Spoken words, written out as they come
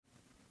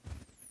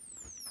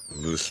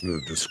Listener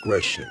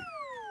discretion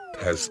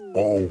has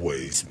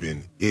always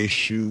been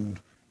issued,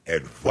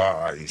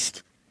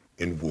 advised,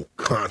 and will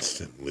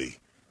constantly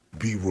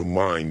be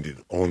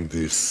reminded on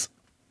this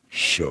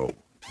show.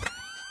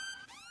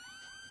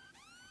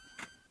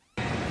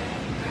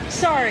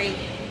 Sorry,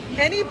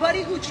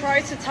 anybody who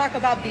tries to talk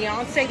about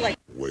Beyonce like...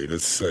 Wait a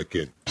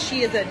second.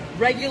 She is a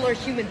regular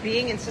human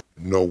being and...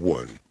 No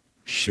one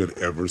should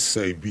ever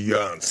say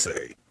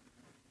Beyonce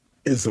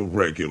is a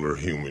regular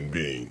human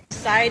being.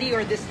 Society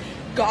or this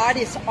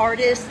goddess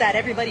artist that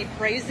everybody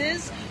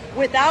praises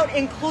without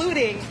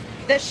including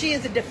that she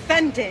is a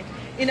defendant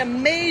in a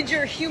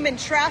major human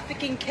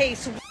trafficking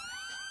case.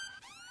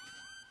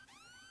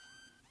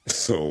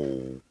 So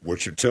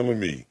what you're telling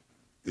me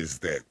is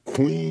that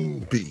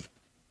Queen B,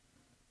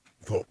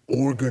 the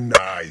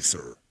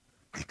organizer,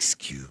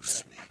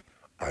 excuse me,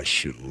 I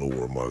should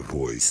lower my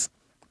voice,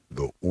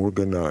 the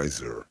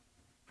organizer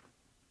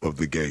of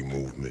the gay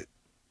movement,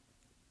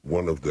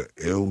 one of the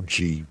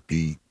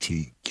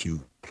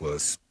LGBTQ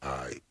plus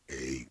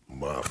IA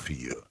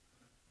mafia,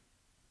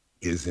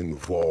 is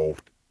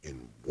involved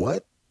in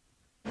what?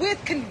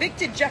 With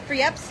convicted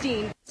Jeffrey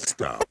Epstein.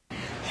 Stop.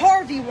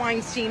 Harvey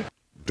Weinstein.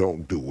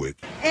 Don't do it.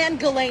 And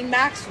Ghislaine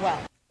Maxwell.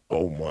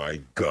 Oh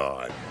my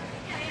God.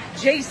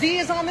 Jay-Z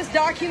is on this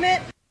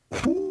document.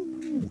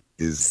 Who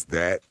is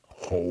that?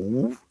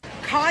 Hove?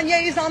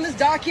 Kanye is on this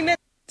document.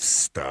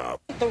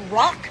 Stop. The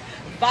Rock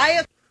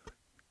via...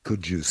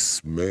 Could you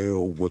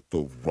smell what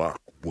The Rock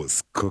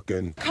was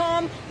cooking?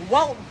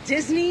 Walt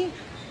Disney,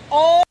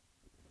 all...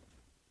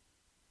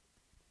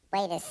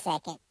 Wait a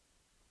second.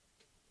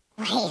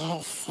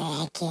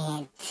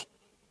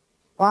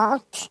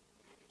 Walt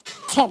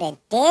to the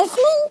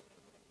Disney?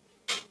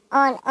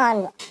 On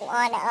a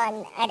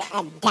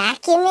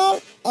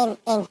document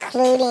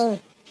including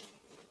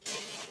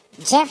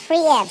Jeffrey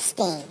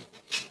Epstein,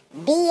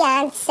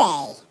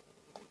 Beyonce,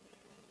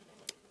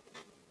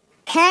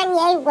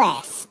 Kanye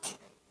West,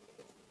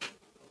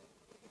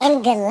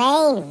 and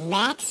Ghislaine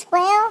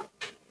Maxwell,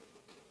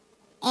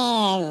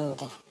 and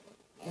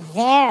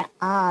they're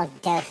all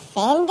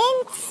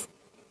defendants?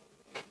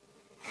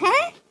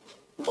 Huh?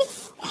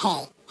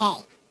 Hey,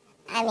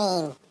 I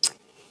mean,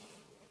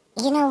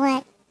 you know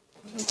what?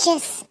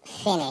 Just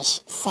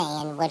finish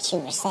saying what you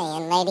were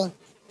saying, lady.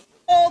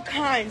 All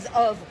kinds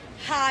of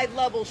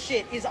high-level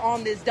shit is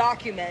on this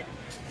document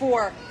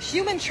for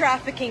human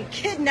trafficking,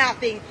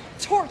 kidnapping,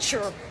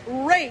 torture,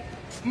 rape,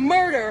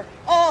 murder,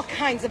 all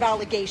kinds of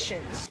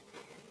allegations.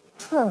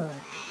 Whew.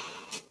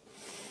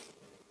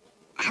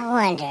 I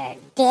wonder,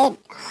 did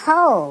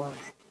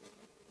Hove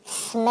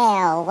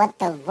smell what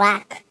The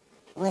Rock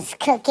was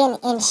cooking,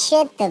 and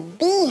should the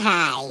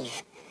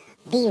Beehive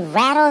be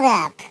rattled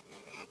up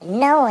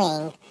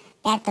knowing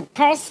that the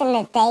person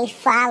that they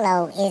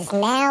follow is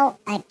now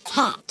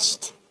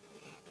attached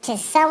to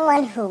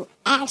someone who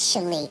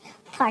actually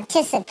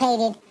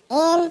participated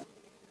in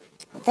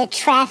the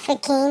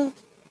trafficking,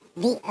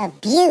 the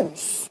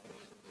abuse,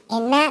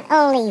 and not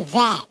only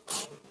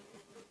that,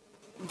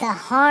 the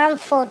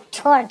harmful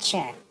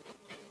torture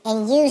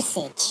and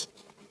usage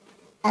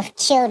of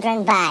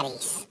children's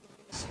bodies?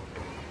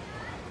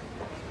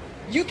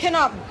 You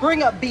cannot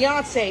bring up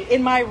Beyonce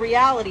in my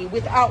reality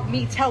without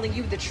me telling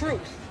you the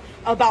truth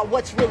about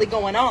what's really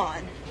going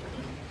on.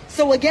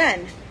 So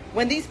again,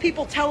 when these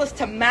people tell us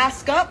to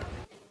mask up...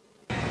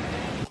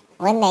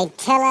 When they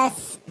tell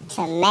us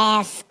to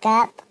mask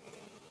up,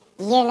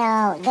 you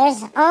know,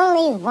 there's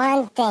only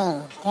one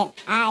thing that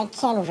I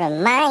can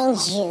remind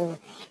you,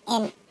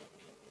 and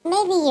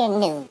maybe you're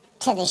new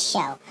to the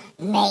show.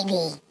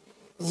 Maybe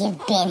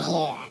you've been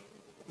here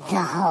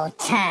the whole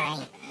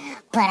time.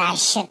 But I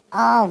should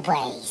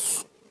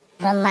always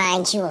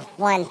remind you of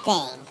one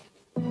thing.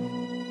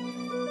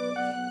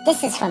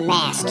 This is for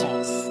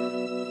masters,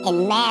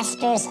 and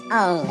masters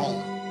only.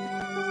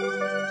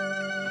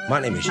 My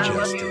name is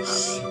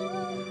Justice.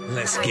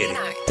 Let's get it.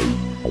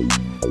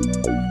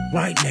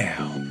 Right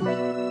now,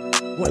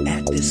 we're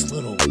at this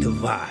little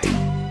divide,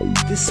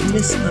 this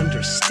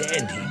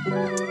misunderstanding,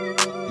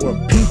 where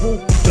people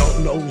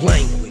don't know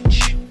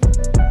language.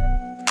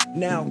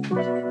 Now,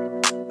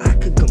 I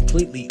could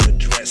completely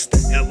address the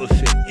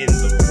elephant in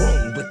the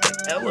room, but the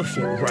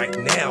elephant right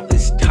now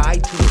is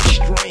tied to a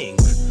string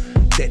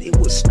that it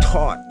was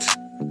taught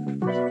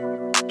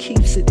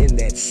keeps it in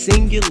that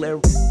singular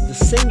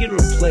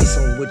place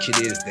on which it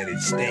is that it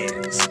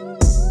stands.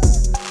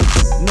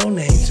 No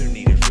names are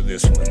needed for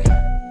this one,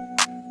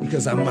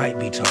 because I might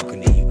be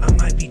talking to you. I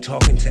might be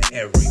talking to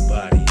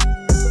everybody.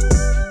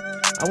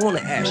 I want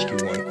to ask you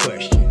one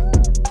question.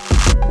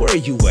 Where are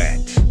you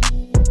at?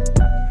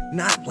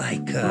 Not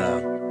like,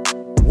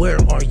 where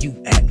are you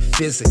at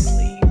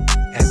physically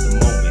at the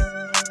moment,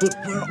 but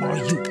where are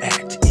you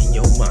at in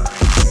your mind,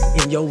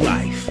 in your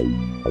life?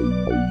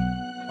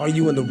 Are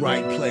you in the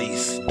right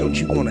place? Don't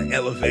you want to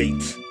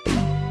elevate?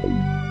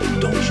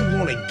 Don't you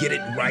want to get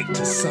it right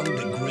to some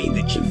degree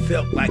that you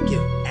felt like you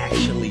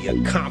actually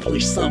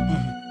accomplished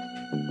something?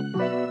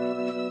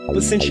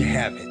 But since you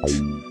haven't,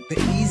 the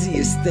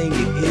easiest thing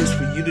it is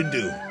for you to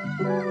do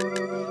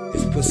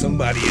is put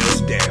somebody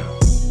else down.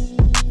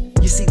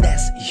 You see,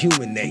 that's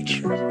human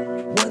nature.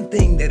 One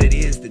thing that it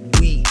is that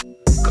we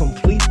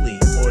completely,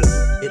 or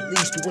at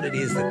least what it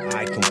is that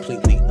I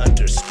completely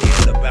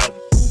understand about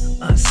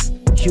us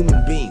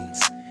human beings,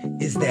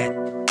 is that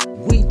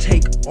we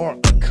take our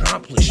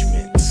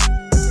accomplishments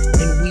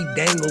and we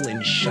dangle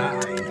and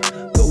shine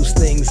those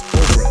things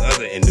over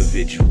other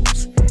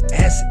individuals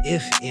as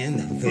if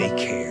they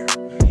care.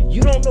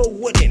 You don't know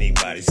what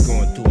anybody's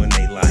going through in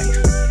their life,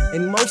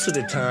 and most of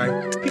the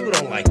time, people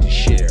don't like to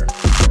share.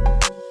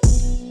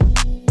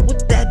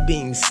 With that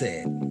being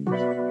said,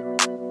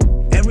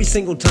 every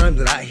single time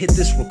that I hit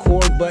this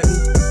record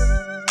button,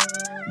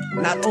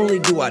 not only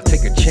do I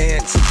take a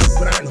chance,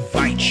 but I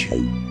invite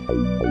you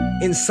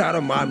inside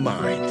of my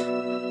mind.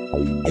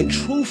 And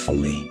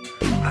truthfully,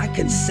 I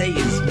can say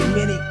as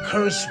many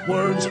curse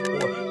words or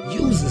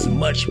use as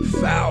much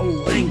foul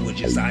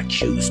language as I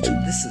choose to.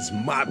 This is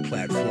my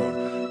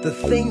platform. The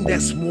thing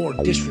that's more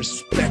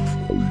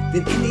disrespectful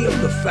than any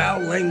of the foul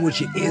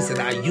language it is that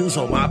I use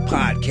on my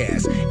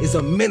podcast is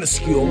a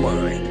minuscule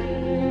mind.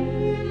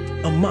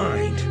 A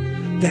mind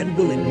that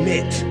will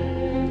admit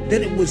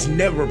that it was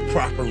never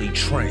properly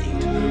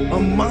trained. A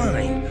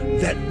mind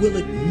that will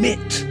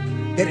admit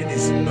that it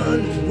is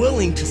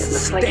unwilling to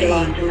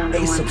sustain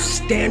a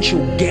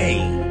substantial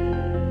gain.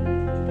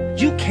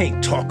 You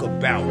can't talk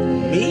about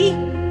me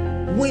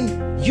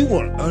when you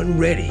are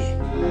unready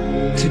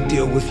to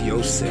deal with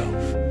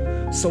yourself.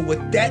 So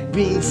with that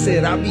being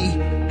said, I'll be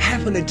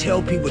having to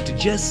tell people to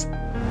just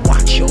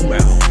watch your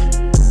mouth.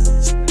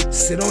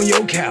 Sit on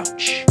your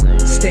couch,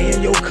 stay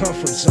in your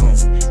comfort zone,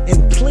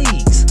 and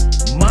please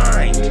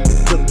mind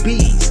the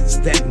bees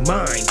that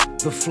mind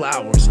the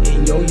flowers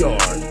in your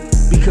yard.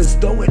 Because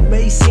though it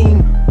may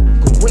seem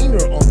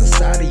greener on the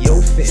side of your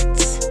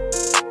fence,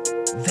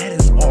 that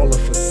is all a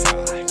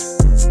facade.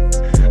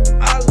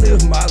 I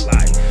live my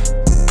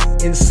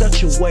life in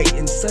such a way,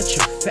 in such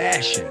a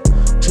fashion,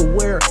 to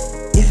where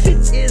if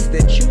it is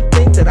that you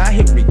think that I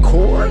hit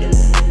record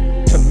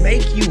to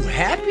make you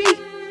happy,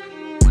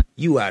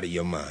 you out of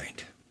your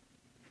mind.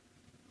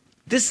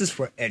 This is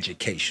for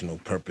educational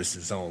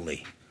purposes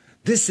only.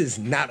 This is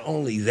not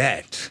only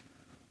that,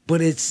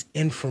 but it's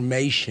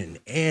information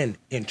and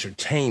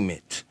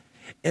entertainment.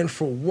 And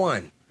for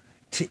one,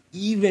 to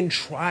even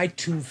try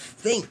to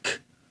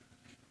think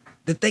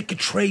that they could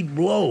trade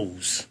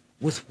blows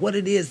with what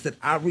it is that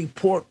I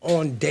report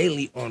on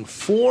daily on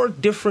 4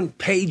 different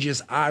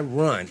pages I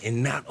run.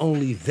 And not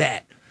only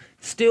that,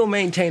 still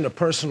maintain a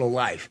personal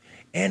life.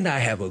 And I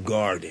have a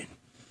garden.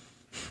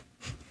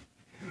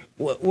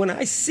 When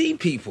I see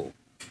people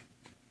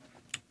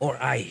or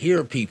I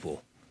hear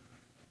people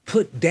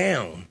put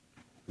down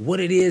what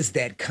it is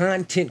that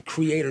content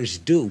creators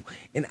do,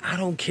 and I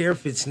don't care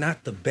if it's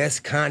not the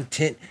best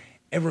content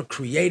ever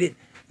created,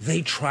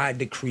 they tried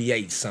to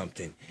create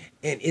something.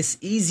 And it's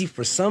easy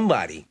for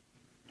somebody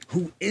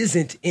who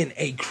isn't in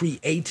a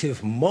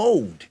creative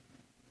mode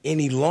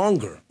any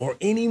longer or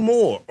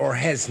anymore, or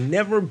has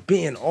never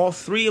been, all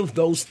 3 of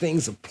those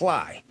things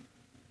apply.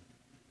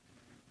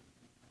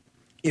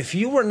 If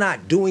you are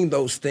not doing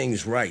those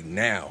things right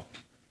now,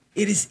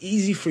 it is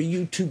easy for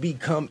you to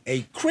become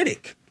a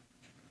critic.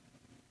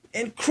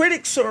 And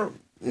critics are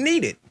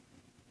needed,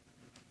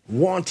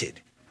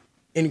 wanted,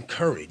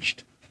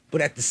 encouraged,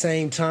 but at the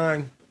same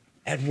time,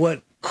 at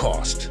what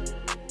cost?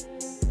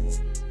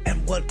 At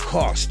what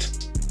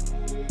cost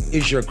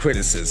is your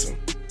criticism?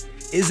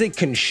 Is it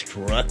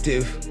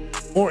constructive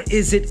or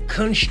is it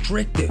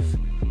constrictive?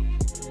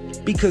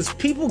 Because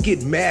people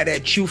get mad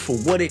at you for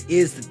what it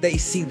is that they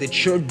see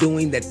that you're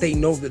doing that they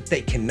know that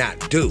they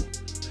cannot do.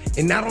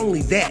 And not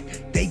only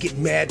that, they get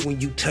mad when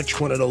you touch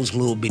one of those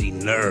little bitty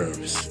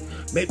nerves.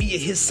 Maybe you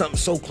hit something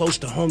so close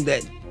to home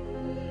that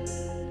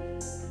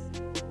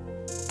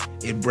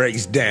it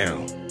breaks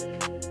down.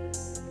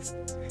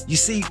 You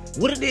see,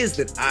 what it is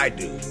that I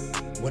do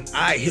when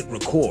I hit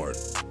record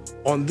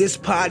on this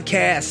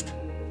podcast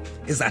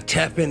is I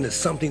tap into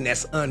something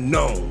that's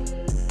unknown,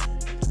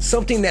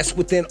 something that's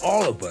within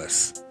all of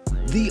us,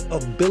 the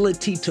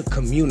ability to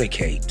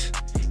communicate.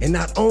 And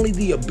not only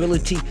the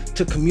ability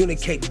to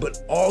communicate,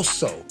 but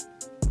also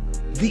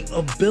the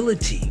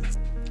ability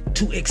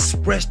to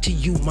express to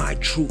you my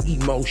true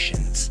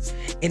emotions.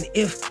 And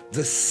if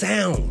the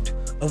sound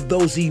of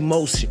those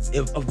emotions,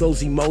 if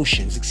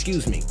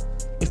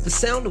the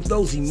sound of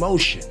those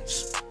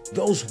emotions,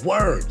 those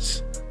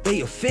words,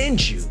 they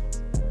offend you,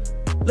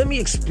 let me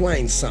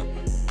explain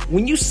something.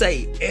 When you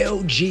say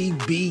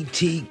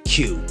LGBTQ,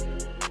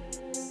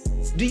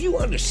 do you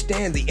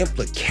understand the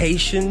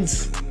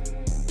implications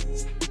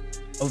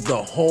of the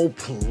whole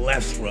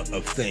plethora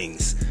of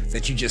things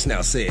that you just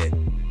now said?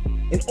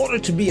 In order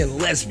to be a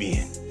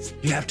lesbian,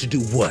 you have to do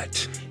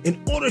what? In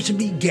order to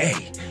be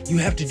gay, you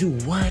have to do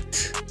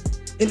what?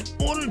 In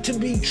order to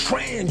be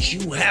trans,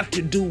 you have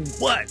to do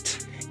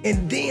what?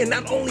 And then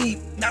not only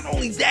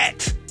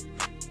that,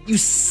 you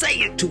say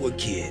it to a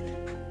kid.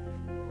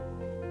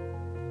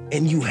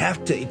 And you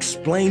have to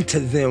explain to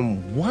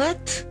them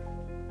what?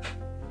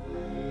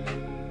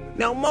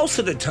 Now, most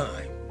of the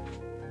time,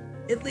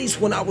 At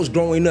least when I was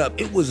growing up,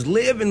 it was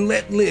live and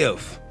let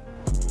live.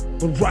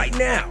 But right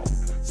now,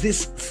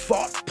 this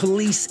thought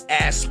police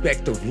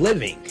aspect of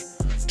living,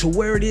 to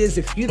where it is,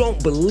 if you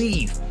don't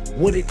believe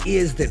what it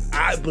is that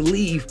I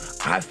believe,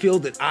 I feel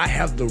that I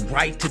have the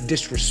right to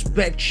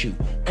disrespect you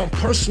on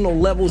personal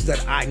levels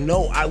that I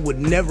know I would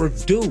never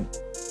do.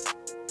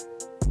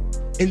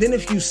 And then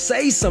if you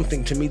say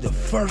something to me, the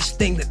first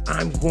thing that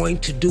I'm going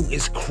to do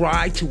is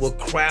cry to a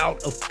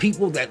crowd of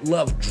people that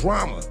love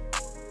drama.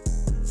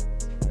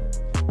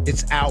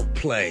 It's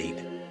outplayed.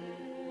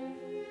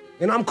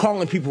 And I'm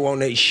calling people on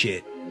their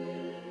shit.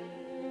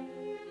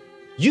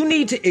 You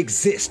need to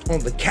exist on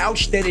the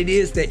couch that it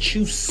is that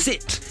you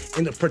sit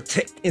in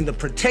the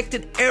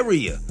protected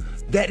area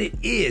that it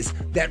is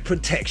that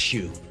protects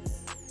you.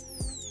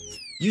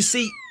 You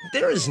see,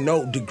 there is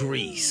no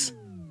degrees.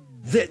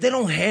 They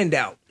don't hand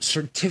out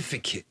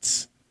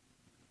certificates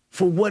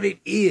for what it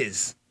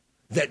is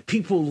that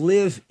people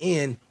live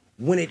in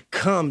when it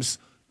comes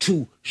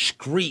to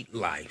street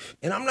life.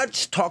 And I'm not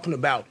just talking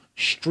about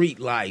street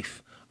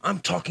life. I'm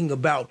talking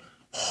about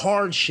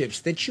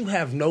hardships that you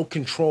have no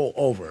control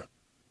over.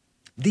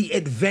 The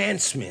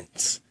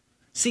advancements.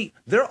 See,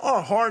 there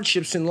are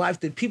hardships in life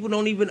that people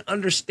don't even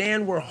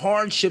understand were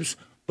hardships,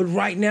 but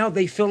right now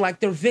they feel like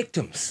they're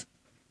victims.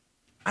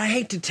 I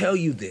hate to tell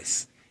you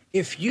this.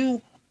 If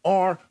you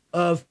are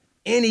of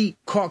any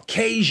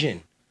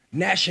Caucasian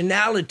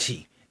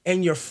nationality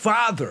and your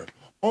father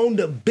owned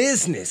a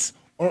business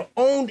or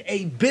owned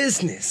a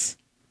business,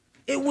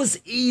 it was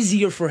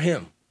easier for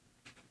him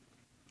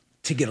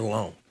to get a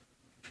loan.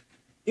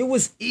 It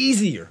was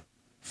easier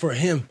for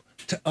him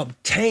to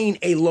obtain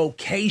a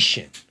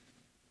location.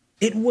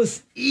 It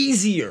was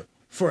easier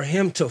for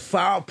him to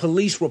file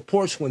police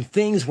reports when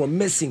things were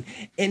missing.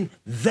 And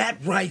that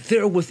right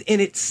there within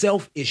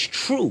itself is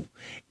true.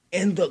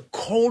 And the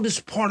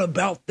coldest part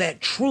about that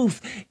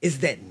truth is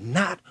that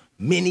not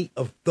many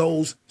of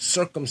those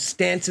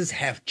circumstances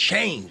have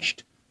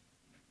changed.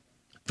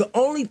 The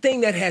only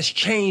thing that has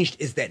changed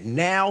is that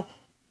now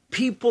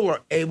people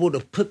are able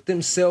to put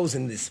themselves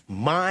in this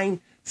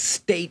mind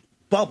state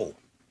bubble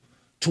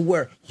to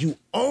where you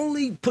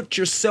only put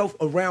yourself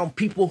around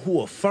people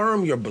who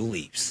affirm your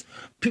beliefs,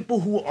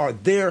 people who are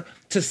there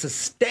to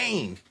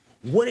sustain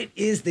what it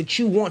is that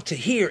you want to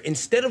hear.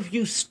 Instead of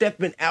you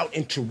stepping out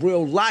into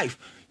real life,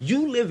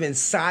 you live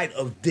inside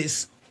of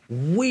this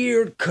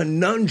weird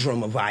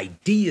conundrum of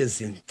ideas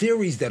and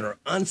theories that are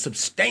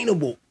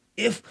unsustainable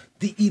if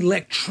the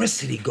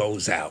electricity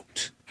goes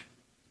out.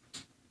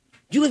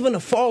 You live in a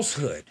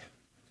falsehood.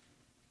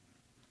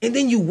 And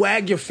then you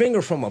wag your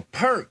finger from a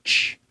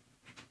perch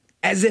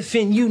as if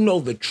in you know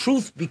the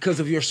truth because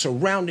of your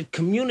surrounded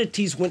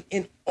communities, when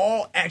in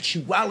all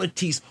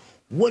actualities,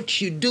 what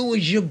you do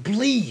is you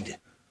bleed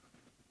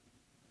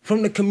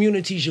from the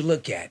communities you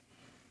look at.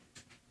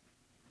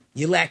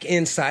 You lack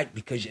insight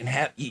because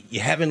you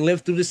haven't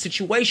lived through the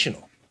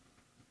situational.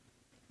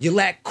 You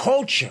lack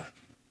culture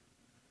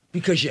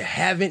because you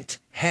haven't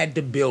had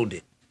to build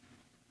it.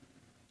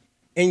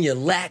 And you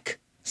lack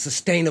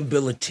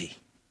sustainability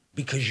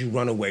because you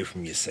run away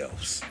from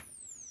yourselves.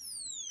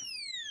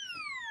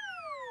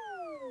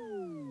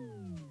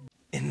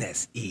 And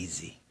that's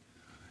easy.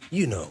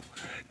 You know,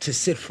 to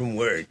sit from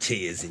where it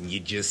is and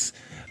you just,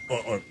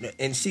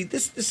 and see,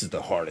 this is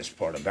the hardest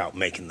part about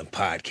making the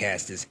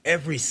podcast is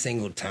every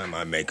single time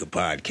I make a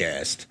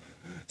podcast,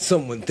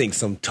 someone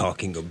thinks I'm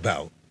talking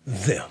about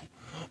them.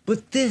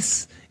 But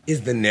this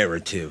is the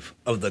narrative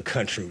of the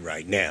country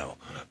right now.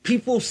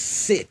 People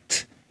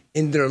sit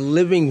in their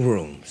living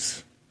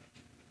rooms,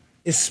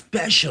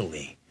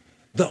 especially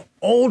the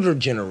older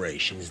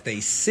generations.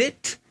 They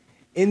sit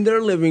in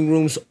their living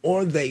rooms,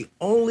 or they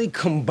only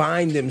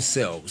combine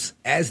themselves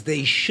as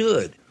they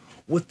should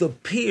with the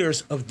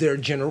peers of their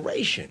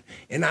generation.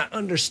 And I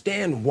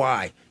understand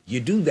why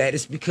you do that.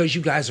 It's because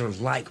you guys are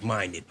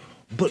like-minded.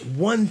 But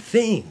one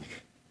thing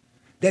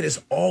that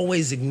is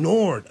always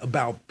ignored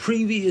about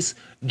previous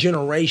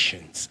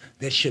generations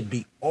that should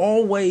be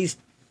always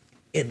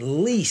at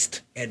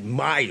least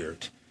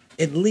admired,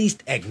 at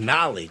least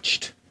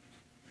acknowledged,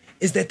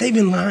 is that they've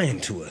been lying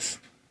to us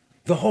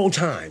the whole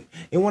time.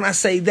 And when I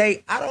say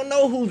they, I don't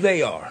know who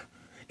they are.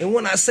 And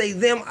when I say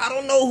them, I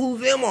don't know who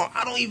them are.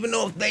 I don't even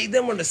know if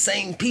them are the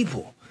same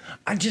people.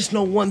 I just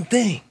know one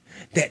thing,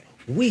 that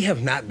we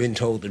have not been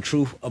told the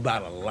truth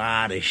about a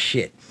lot of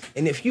shit.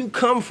 And if you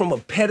come from a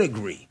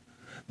pedigree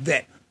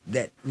that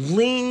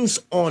leans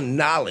on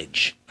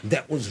knowledge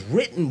that was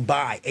written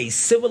by a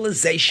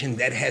civilization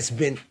that has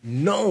been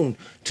known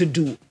to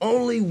do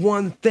only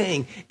one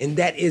thing, and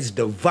that is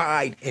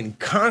divide and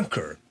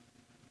conquer,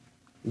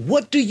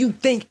 what do you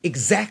think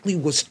exactly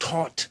was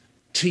taught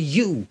to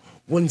you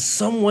when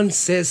someone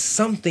says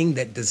something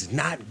that does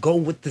not go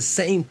with the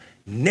same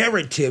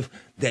narrative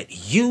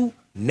that you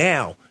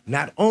now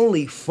not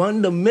only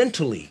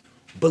fundamentally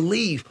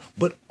believe,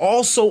 but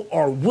also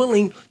are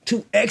willing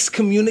to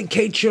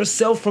excommunicate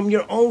yourself from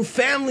your own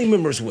family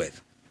members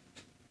with?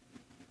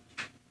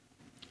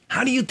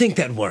 How do you think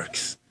that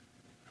works?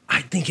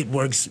 I think it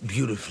works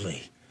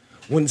beautifully.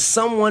 When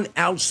someone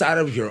outside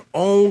of your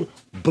own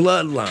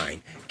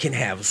bloodline can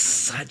have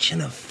such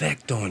an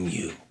effect on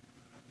you,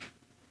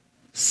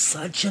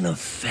 such an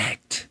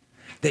effect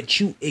that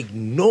you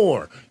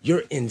ignore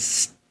your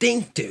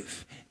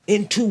instinctive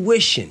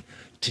intuition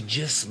to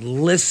just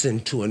listen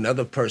to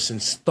another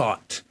person's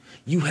thought.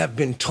 You have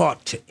been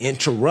taught to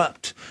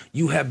interrupt.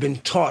 You have been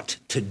taught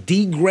to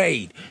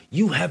degrade.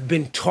 You have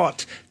been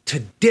taught to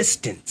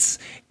distance.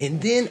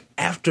 And then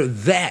after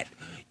that,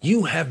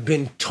 you have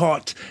been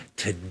taught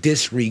to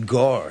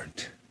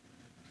disregard.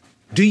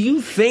 Do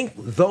you think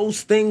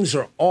those things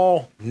are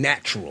all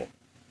natural?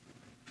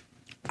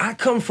 I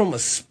come from a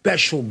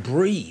special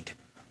breed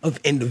of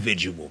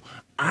individual.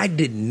 I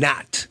did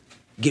not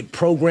get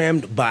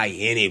programmed by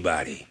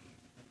anybody.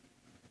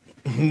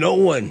 No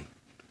one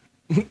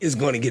is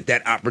going to get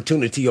that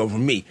opportunity over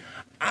me.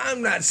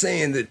 I'm not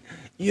saying that,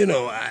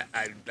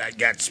 I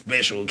got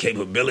special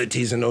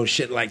capabilities and no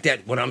shit like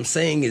that. What I'm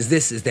saying is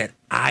this, is that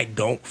I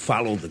don't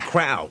follow the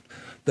crowd.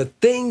 The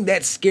thing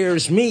that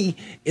scares me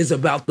is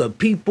about the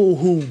people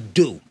who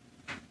do.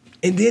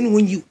 And then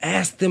when you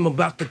ask them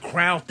about the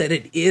crowd that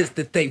it is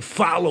that they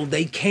follow,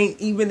 they can't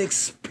even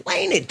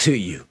explain it to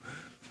you.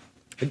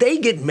 They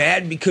get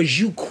mad because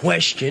you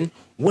question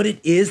what it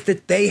is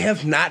that they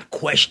have not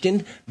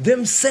questioned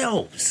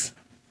themselves.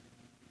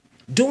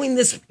 Doing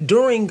this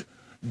during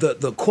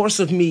the course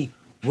of me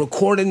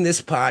recording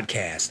this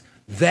podcast,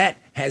 that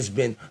has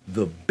been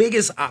the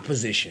biggest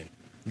opposition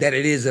that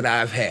it is that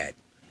I've had,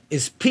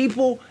 is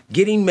people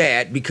getting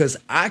mad because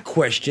I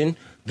question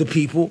the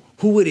people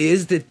who it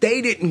is that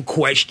they didn't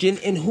question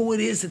and who it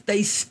is that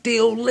they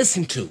still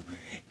listen to.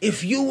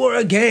 If you were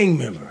a gang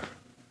member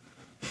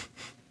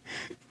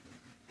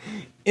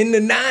in the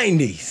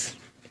 90s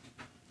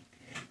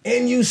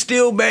and you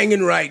still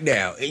banging right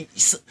now, and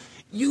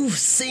you've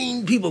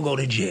seen people go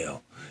to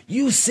jail.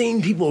 You've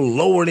seen people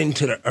lowered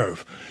into the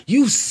earth.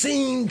 You've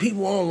seen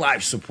people on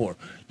life support.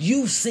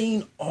 You've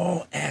seen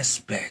all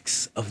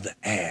aspects of the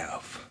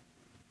Ave.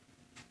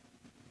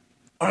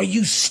 Are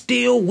you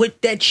still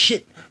with that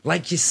shit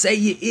like you say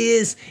you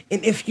is?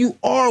 And if you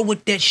are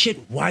with that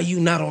shit, why you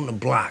not on the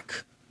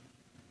block?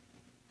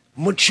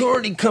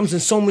 Maturity comes in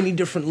so many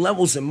different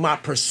levels in my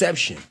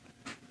perception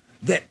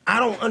that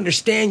I don't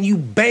understand you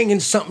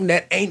banging something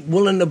that ain't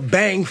willing to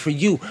bang for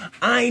you.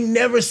 I ain't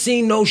never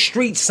seen no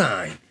street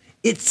sign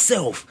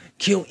itself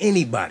kill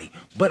anybody,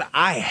 but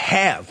I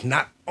have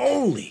not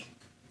only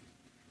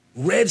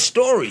read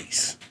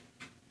stories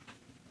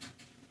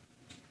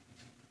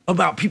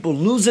about people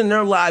losing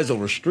their lives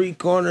over street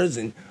corners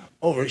and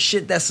over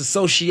shit that's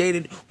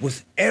associated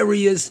with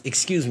areas,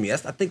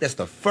 I think that's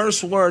the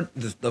first word,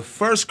 the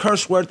first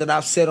curse word that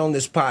I've said on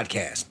this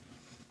podcast.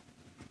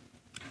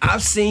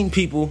 I've seen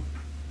people,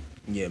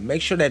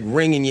 make sure that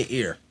ring in your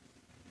ear.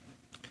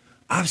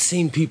 I've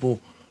seen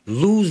people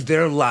lose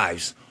their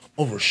lives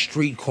over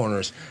street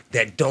corners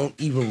that don't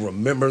even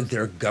remember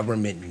their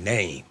government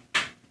name.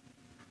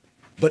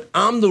 But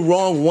I'm the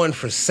wrong one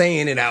for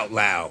saying it out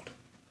loud.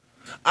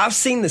 I've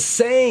seen the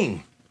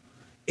same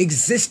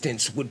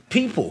existence with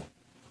people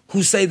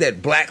who say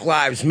that Black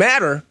Lives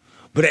Matter,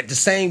 but at the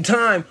same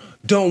time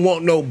don't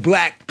want no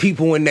black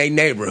people in their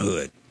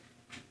neighborhood.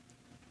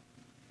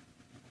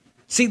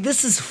 See,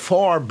 this is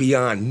far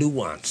beyond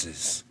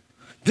nuances.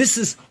 This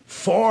is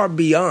far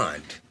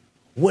beyond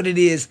what it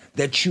is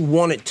that you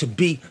want it to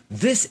be.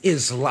 This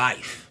is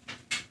life.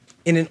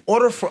 And in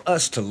order for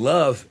us to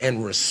love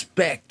and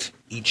respect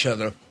each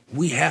other,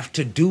 we have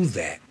to do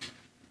that.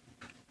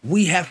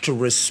 We have to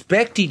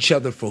respect each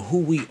other for who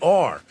we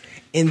are,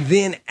 and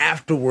then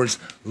afterwards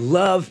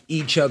love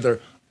each other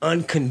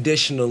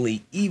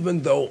unconditionally,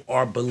 even though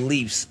our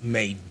beliefs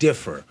may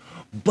differ.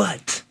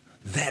 But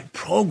that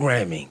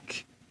programming,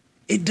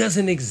 it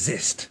doesn't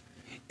exist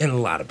in a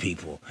lot of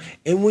people.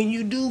 And when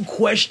you do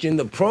question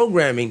the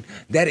programming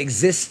that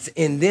exists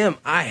in them,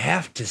 I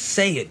have to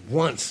say it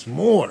once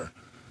more.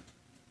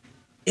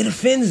 It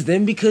offends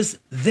them because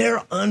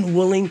they're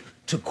unwilling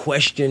to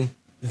question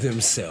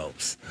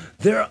themselves.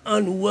 They're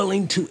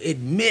unwilling to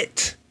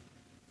admit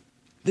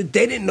that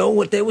they didn't know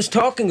what they was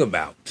talking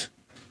about.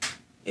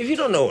 If you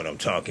don't know what I'm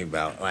talking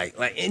about,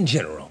 like in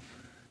general,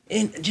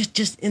 and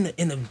just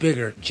in a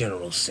bigger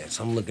general sense,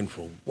 I'm looking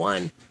for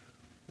one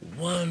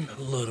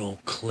little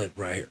clip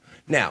right here.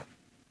 Now,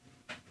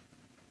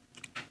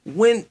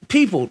 when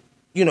people,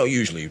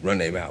 usually run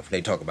their mouth,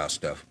 they talk about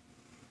stuff,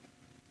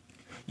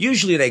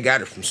 usually they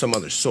got it from some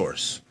other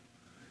source.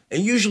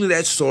 And usually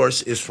that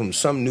source is from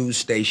some news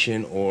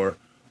station or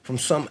from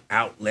some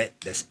outlet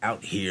that's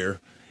out here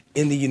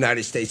in the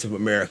United States of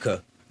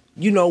America.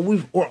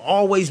 We're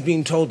always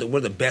being told that we're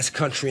the best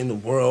country in the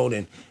world,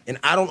 and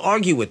I don't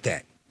argue with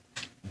that.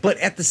 But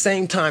at the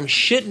same time,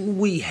 shouldn't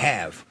we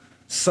have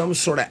some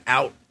sort of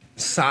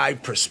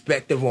outside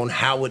perspective on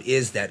how it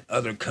is that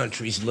other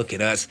countries look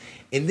at us?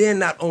 And then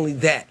not only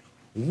that,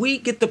 we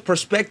get the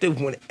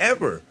perspective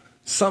whenever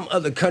some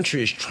other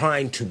country is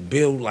trying to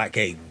build like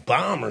a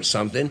bomb or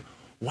something.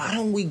 Why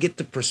don't we get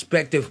the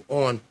perspective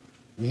on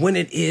when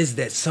it is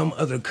that some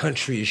other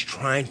country is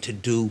trying to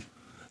do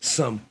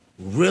some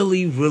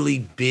really, really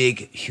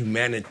big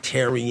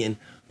humanitarian,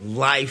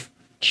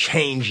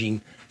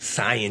 life-changing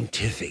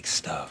scientific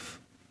stuff.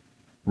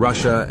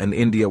 Russia and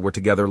India were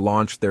together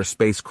launched their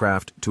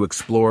spacecraft to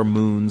explore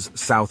Moon's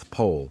south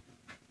pole.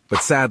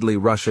 But sadly,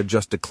 Russia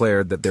just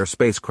declared that their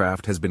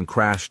spacecraft has been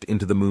crashed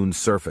into the Moon's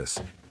surface.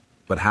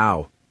 But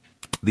how?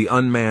 The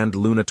unmanned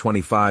Luna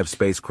 25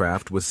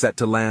 spacecraft was set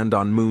to land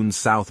on Moon's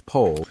south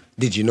pole.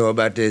 Did you know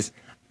about this?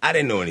 I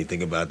didn't know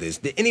anything about this.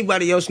 Did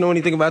anybody else know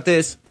anything about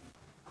this?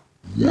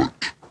 What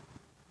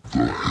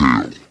the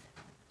hell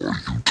are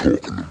you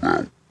talking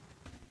about?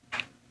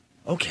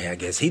 Okay, I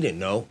guess he didn't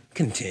know.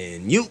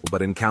 Continue.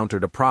 But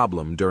encountered a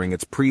problem during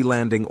its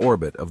pre-landing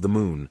orbit of the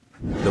Moon.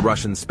 The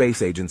Russian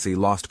Space Agency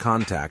lost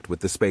contact with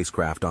the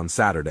spacecraft on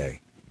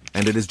Saturday,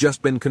 and it has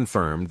just been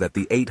confirmed that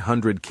the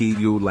 800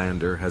 Kyu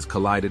lander has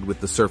collided with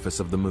the surface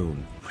of the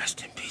Moon.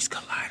 Rest in peace,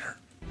 Collider.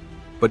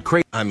 But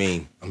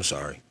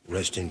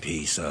rest in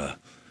peace,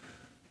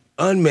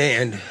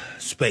 unmanned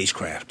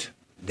spacecraft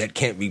that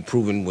can't be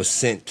proven was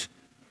sent.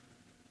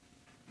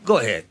 Go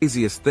ahead. The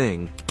craziest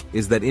thing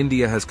is that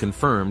India has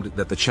confirmed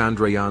that the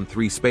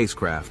Chandrayaan-3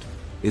 spacecraft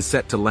is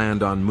set to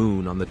land on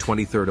Moon on the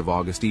 23rd of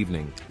August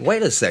evening.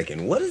 Wait a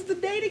second. What is the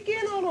date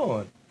again? Hold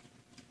on.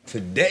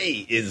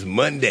 Today is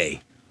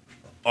Monday,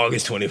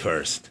 August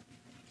 21st,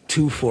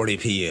 2:40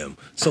 p.m.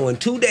 So in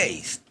 2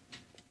 days,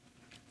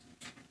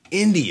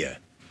 India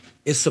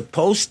is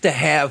supposed to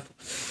have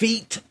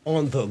feet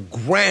on the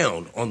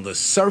ground, on the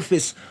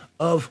surface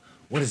of,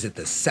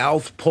 the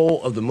South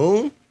Pole of the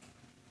Moon?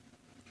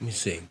 Let me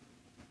see.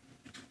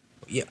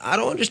 Yeah, I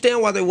don't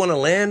understand why they want to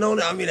land on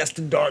it. I mean, that's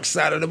the dark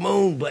side of the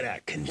moon, but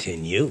I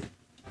continue.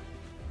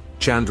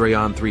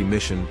 Chandrayaan-3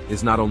 mission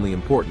is not only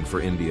important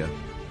for India,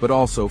 but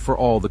also for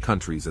all the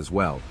countries as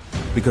well,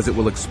 because it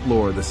will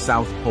explore the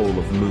south pole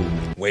of the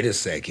Moon. Wait a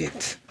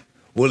second.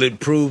 Will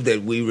it prove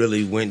that we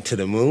really went to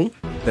the moon?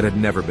 That had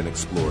never been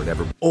explored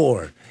ever.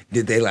 Or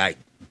did they,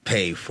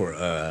 pay for,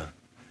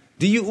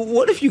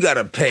 what if you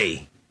gotta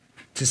pay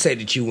to say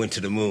that you went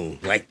to the moon?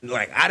 Like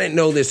I didn't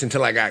know this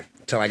until I got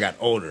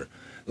older.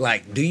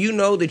 Do you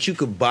know that you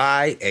could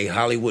buy a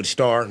Hollywood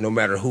star, no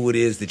matter who it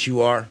is that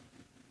you are?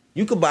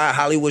 You could buy a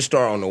Hollywood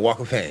star on the Walk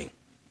of Fame.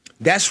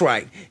 That's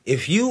right.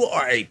 If you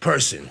are a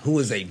person who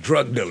is a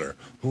drug dealer,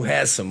 who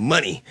has some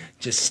money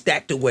just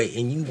stacked away,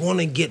 and you want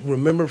to get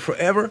remembered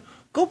forever,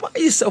 go buy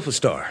yourself a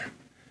star.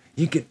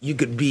 You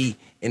could be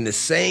in the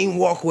same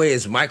walkway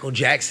as Michael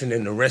Jackson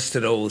and the rest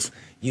of those,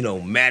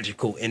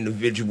 magical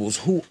individuals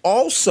who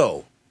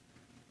also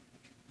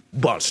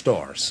bought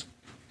stars.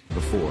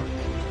 Before.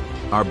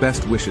 Our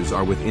best wishes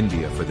are with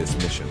India for this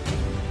mission.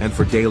 And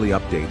for daily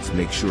updates,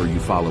 make sure you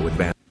follow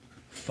Advanceable.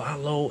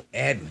 Follow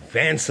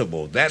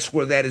Advanceable. That's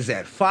where that is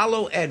at.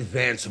 Follow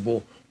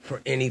Advanceable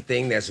for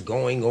anything that's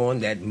going on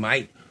that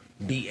might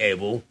be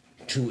able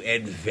to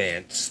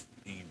advance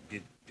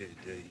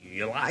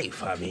your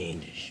life. I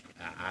mean,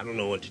 I don't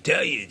know what to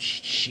tell you.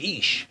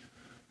 Sheesh.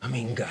 I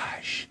mean,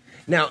 gosh.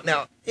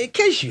 Now, in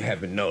case you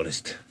haven't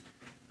noticed,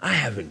 I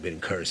haven't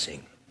been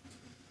cursing.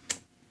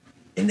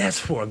 And that's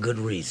for a good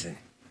reason.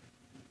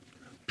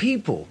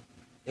 People,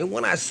 and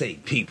when I say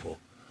people,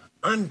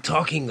 I'm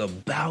talking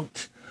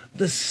about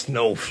the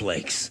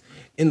snowflakes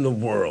in the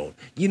world.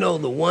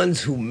 The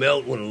ones who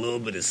melt when a little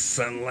bit of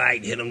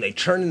sunlight hit them. They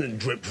turn into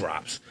drip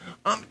drops.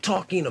 I'm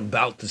talking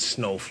about the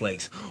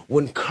snowflakes.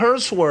 When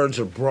curse words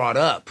are brought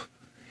up,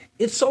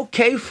 it's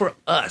okay for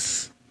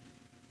us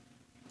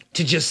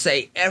to just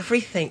say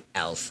everything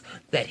else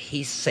that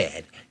he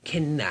said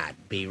cannot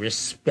be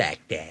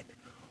respected.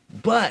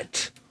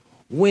 But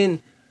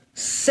when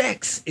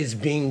sex is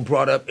being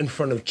brought up in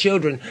front of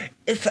children,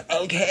 it's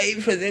okay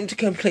for them to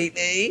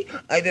completely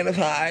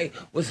identify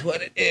with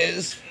what it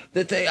is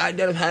that they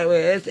identify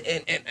with,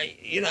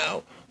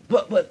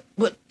 but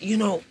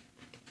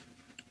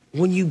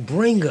when you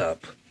bring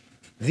up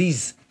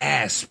these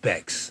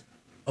aspects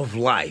of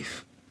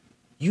life,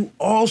 you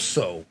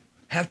also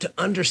have to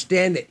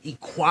understand that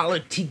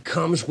equality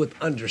comes with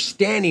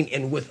understanding,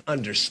 and with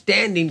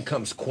understanding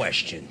comes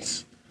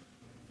questions.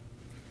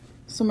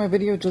 So my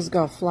video just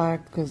got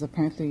flagged because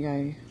apparently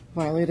I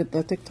violated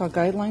the TikTok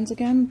guidelines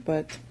again,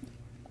 but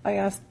I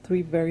asked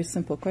 3 very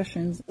simple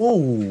questions.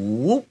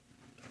 Ooh,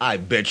 I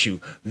bet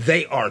you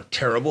they are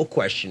terrible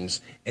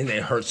questions and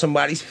they hurt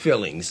somebody's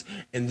feelings,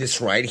 and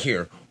this right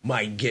here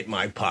might get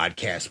my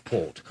podcast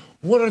pulled.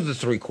 What are the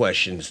 3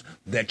 questions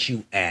that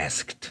you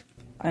asked?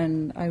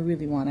 And I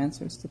really want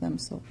answers to them,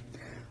 so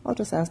I'll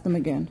just ask them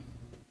again.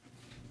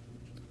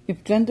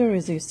 If gender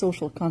is a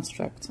social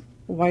construct,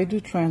 why do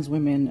trans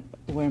women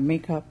wear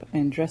makeup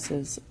and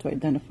dresses to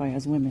identify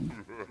as women?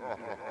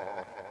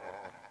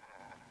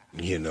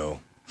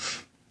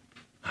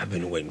 I've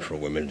been waiting for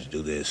women to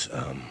do this,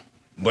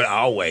 but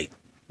I'll wait.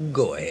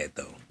 Go ahead,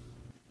 though.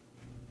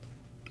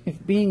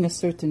 If being a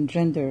certain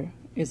gender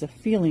is a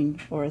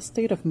feeling or a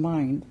state of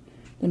mind,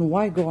 then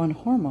why go on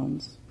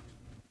hormones?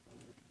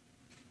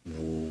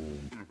 Ooh.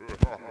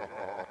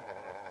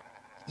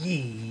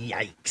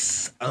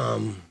 Yikes.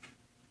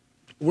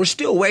 We're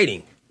still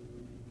waiting.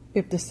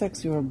 If the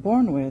sex you are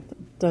born with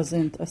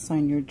doesn't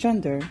assign your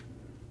gender,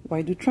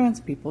 why do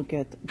trans people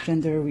get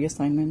gender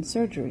reassignment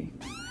surgery?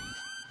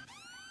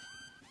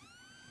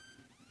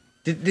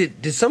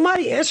 Did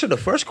somebody answer the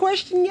first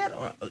question yet?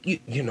 Or,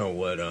 you know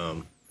what,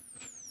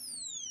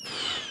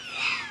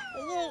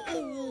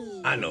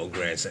 I know,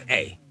 grandson.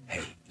 Hey,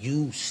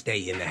 you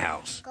stay in the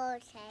house.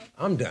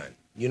 I'm done.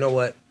 You know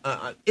what?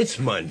 It's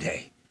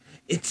Monday.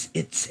 It's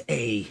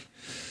a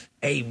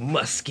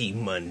musky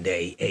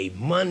Monday, a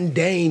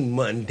mundane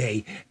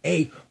Monday,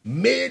 a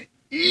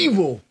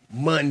medieval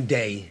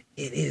Monday.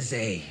 It's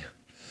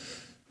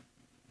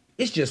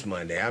just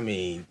Monday. I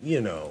mean,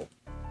 you know.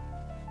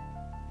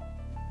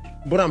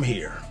 But I'm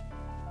here.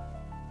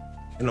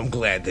 And I'm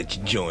glad that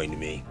you joined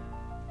me.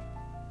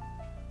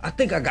 I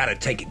think I gotta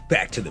take it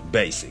back to the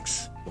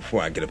basics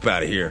before I get up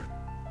out of here.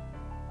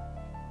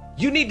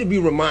 You need to be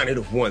reminded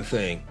of one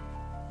thing.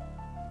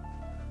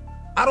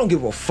 I don't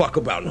give a fuck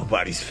about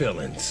nobody's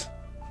feelings.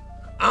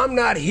 I'm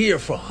not here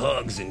for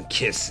hugs and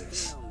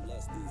kisses.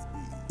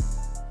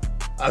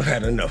 I've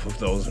had enough of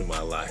those in my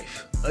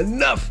life.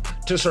 Enough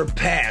to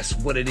surpass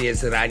what it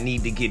is that I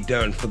need to get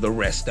done for the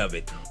rest of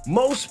it.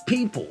 Most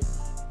people,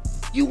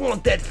 you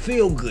want that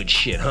feel-good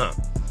shit, huh?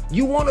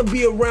 You want to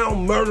be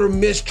around murder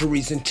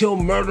mysteries until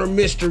murder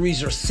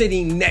mysteries are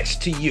sitting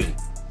next to you.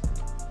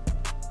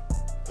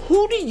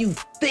 Who do you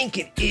think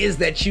it is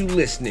that you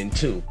listening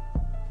to?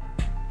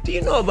 Do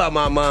you know about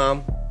my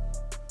mom?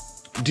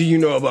 Do you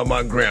know about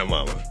my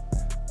grandmama?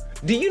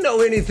 Do you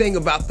know anything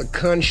about the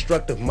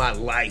construct of my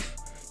life?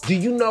 Do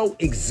you know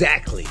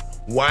exactly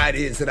why it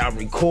is that I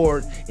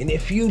record? And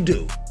if you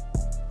do,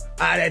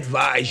 I'd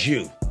advise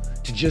you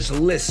to just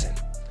listen,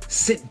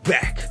 sit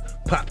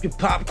back, pop your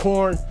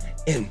popcorn,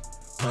 and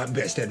my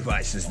best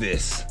advice is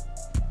this.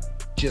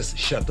 Just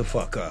shut the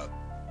fuck up.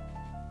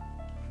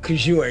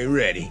 'Cause you ain't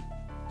ready.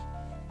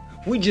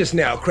 We just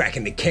now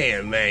cracking the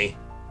can, man.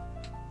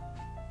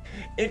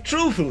 And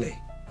truthfully,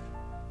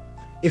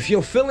 if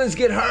your feelings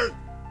get hurt,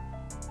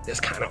 that's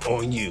kind of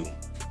on you.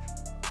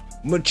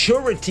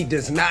 Maturity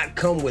does not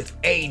come with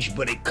age,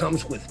 but it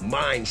comes with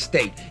mind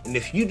state. And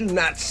if you do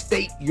not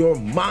state your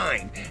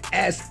mind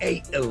as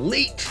an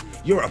elite,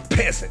 you're a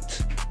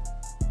peasant.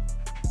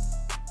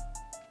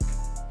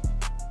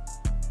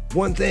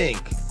 One thing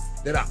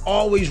that I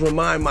always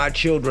remind my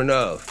children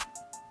of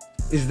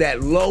is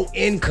that low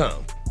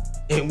income,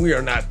 and we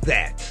are not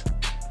that.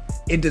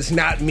 It does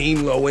not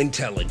mean low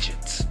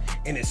intelligence.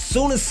 And as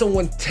soon as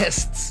someone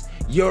tests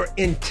your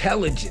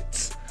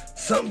intelligence,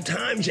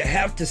 sometimes you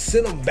have to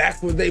sit them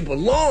back where they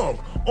belong,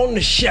 on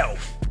the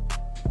shelf.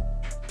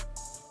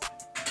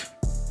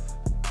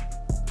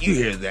 You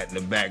hear that in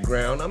the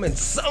background. I'm in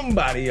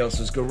somebody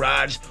else's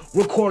garage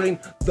recording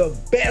the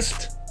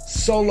best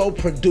solo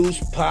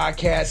produced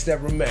podcast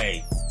ever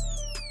made.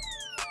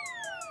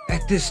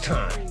 At this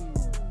time,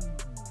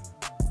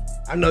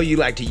 I know you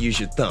like to use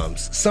your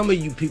thumbs. Some of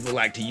you people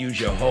like to use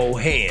your whole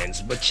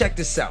hands, but check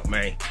this out,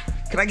 man.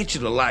 Can I get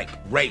you to like,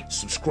 rate,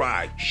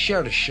 subscribe,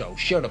 share the show,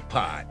 share the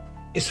pod?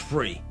 It's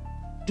free.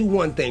 Do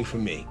one thing for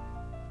me.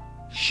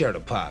 Share the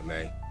pod,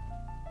 man.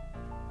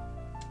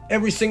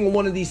 Every single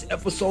one of these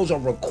episodes are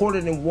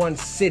recorded in one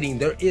sitting.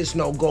 There is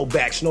no go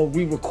backs, no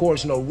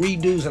re-records, no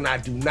redos, and I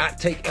do not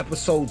take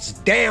episodes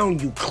down,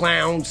 you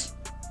clowns.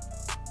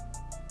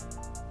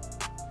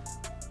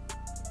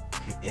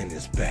 And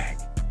it's back.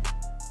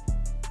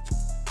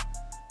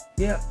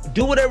 Yeah,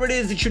 do whatever it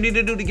is that you need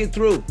to do to get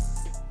through.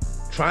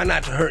 Try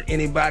not to hurt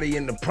anybody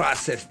in the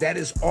process. That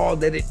is all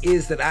that it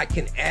is that I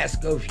can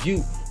ask of you.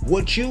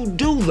 What you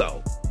do,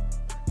 though,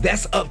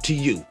 that's up to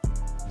you.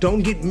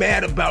 Don't get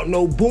mad about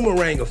no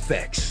boomerang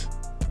effects.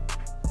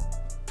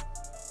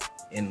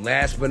 And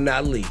last but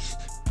not least,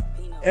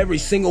 every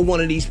single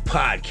one of these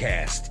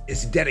podcasts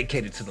is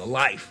dedicated to the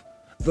life,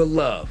 the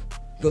love,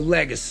 the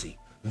legacy,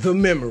 the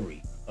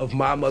memory of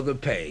my mother,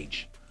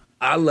 Paige.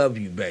 I love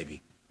you,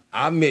 baby.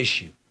 I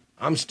miss you.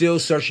 I'm still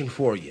searching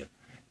for you.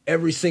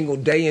 Every single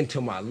day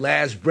until my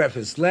last breath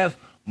is left.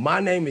 My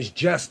name is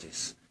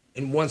Justice.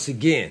 And once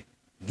again,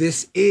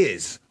 this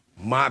is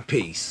my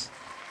peace.